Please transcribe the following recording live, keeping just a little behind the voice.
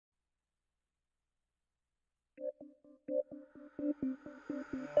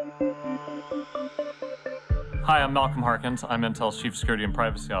Hi, I'm Malcolm Harkins. I'm Intel's Chief Security and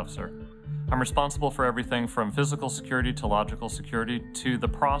Privacy Officer. I'm responsible for everything from physical security to logical security to the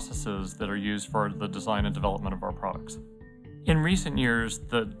processes that are used for the design and development of our products. In recent years,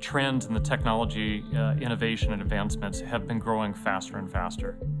 the trends in the technology, innovation and advancements have been growing faster and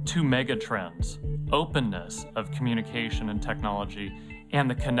faster. Two mega trends, openness of communication and technology and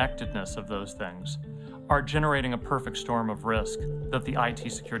the connectedness of those things, are generating a perfect storm of risk that the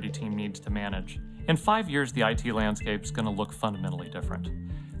IT security team needs to manage. In 5 years, the IT landscape is going to look fundamentally different.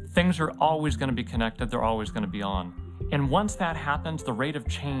 Things are always going to be connected, they're always going to be on. And once that happens, the rate of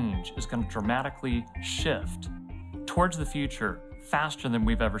change is going to dramatically shift towards the future faster than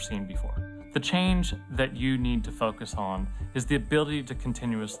we've ever seen before. The change that you need to focus on is the ability to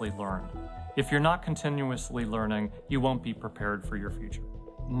continuously learn. If you're not continuously learning, you won't be prepared for your future.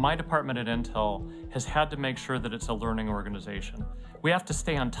 My department at Intel has had to make sure that it's a learning organization. We have to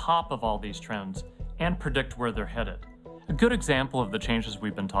stay on top of all these trends and predict where they're headed. A good example of the changes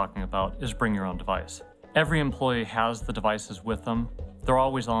we've been talking about is bring your own device. Every employee has the devices with them. They're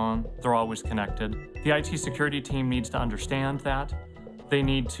always on, they're always connected. The IT security team needs to understand that. They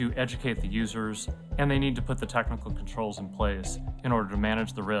need to educate the users, and they need to put the technical controls in place in order to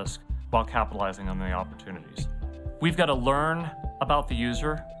manage the risk while capitalizing on the opportunities. We've got to learn about the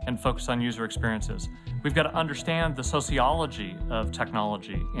user and focus on user experiences. We've got to understand the sociology of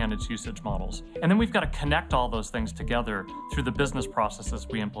technology and its usage models. And then we've got to connect all those things together through the business processes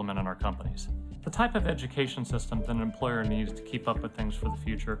we implement in our companies. The type of education system that an employer needs to keep up with things for the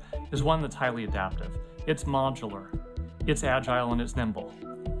future is one that's highly adaptive. It's modular, it's agile, and it's nimble.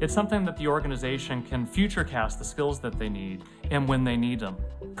 It's something that the organization can futurecast the skills that they need and when they need them.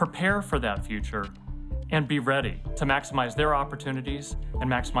 Prepare for that future and be ready to maximize their opportunities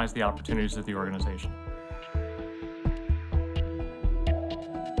and maximize the opportunities of the organization.